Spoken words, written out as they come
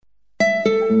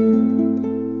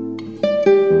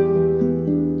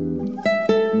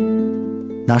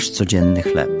Nasz codzienny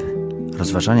chleb.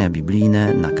 Rozważania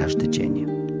biblijne na każdy dzień.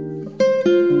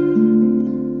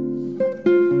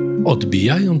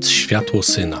 Odbijając, światło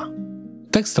Syna.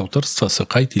 Tekst autorstwa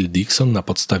Socrates Dixon na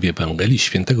podstawie Ewangelii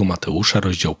Świętego Mateusza,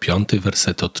 rozdział 5,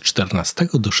 wersety od 14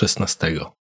 do 16.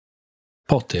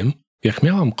 Po tym, jak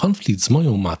miałam konflikt z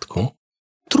moją matką,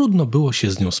 trudno było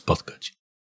się z nią spotkać.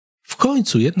 W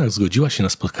końcu jednak zgodziła się na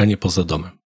spotkanie poza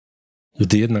domem.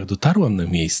 Gdy jednak dotarłam na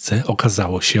miejsce,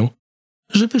 okazało się,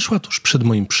 że wyszła tuż przed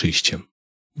moim przyjściem.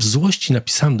 W złości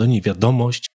napisałam do niej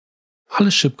wiadomość,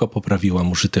 ale szybko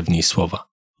poprawiłam użyte w niej słowa,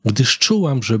 gdyż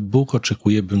czułam, że Bóg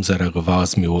oczekuje, bym zareagowała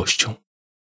z miłością.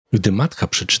 Gdy matka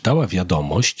przeczytała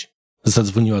wiadomość,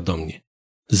 zadzwoniła do mnie.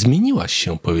 Zmieniłaś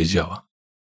się, powiedziała.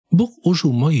 Bóg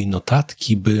użył mojej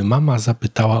notatki, by mama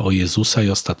zapytała o Jezusa i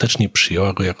ostatecznie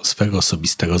przyjęła Go jako swego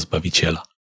osobistego Zbawiciela.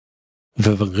 W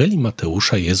Ewangelii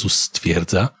Mateusza Jezus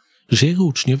stwierdza, że Jego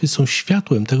uczniowie są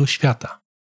światłem tego świata.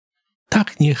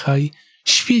 Tak niechaj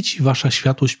świeci wasza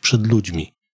światłość przed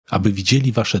ludźmi, aby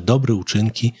widzieli wasze dobre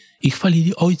uczynki i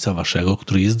chwalili Ojca waszego,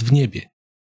 który jest w niebie.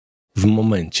 W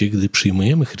momencie, gdy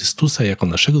przyjmujemy Chrystusa jako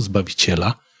naszego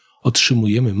Zbawiciela,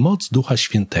 otrzymujemy moc Ducha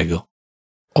Świętego.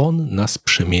 On nas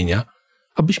przemienia,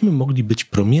 abyśmy mogli być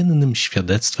promiennym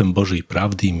świadectwem Bożej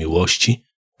prawdy i miłości,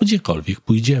 gdziekolwiek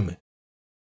pójdziemy.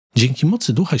 Dzięki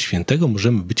mocy Ducha Świętego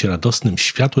możemy być radosnym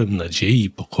światłem nadziei i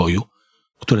pokoju,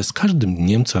 które z każdym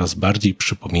dniem coraz bardziej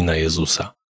przypomina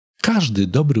Jezusa. Każdy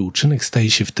dobry uczynek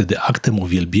staje się wtedy aktem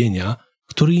uwielbienia,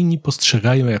 który inni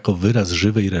postrzegają jako wyraz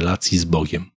żywej relacji z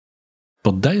Bogiem.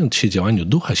 Poddając się działaniu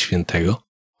Ducha Świętego,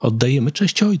 oddajemy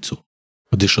cześć Ojcu,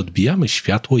 gdyż odbijamy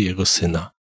światło Jego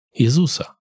Syna,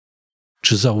 Jezusa.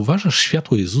 Czy zauważasz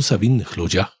światło Jezusa w innych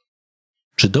ludziach?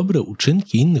 Czy dobre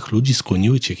uczynki innych ludzi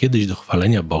skłoniły Cię kiedyś do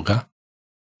chwalenia Boga?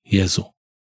 Jezu,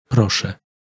 proszę,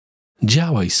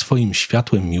 działaj swoim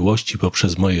światłem miłości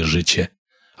poprzez moje życie,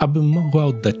 abym mogła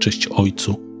oddać cześć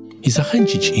Ojcu i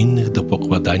zachęcić innych do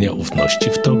pokładania ufności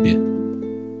w Tobie.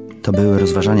 To były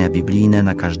rozważania biblijne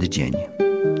na każdy dzień.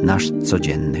 Nasz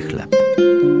codzienny chleb.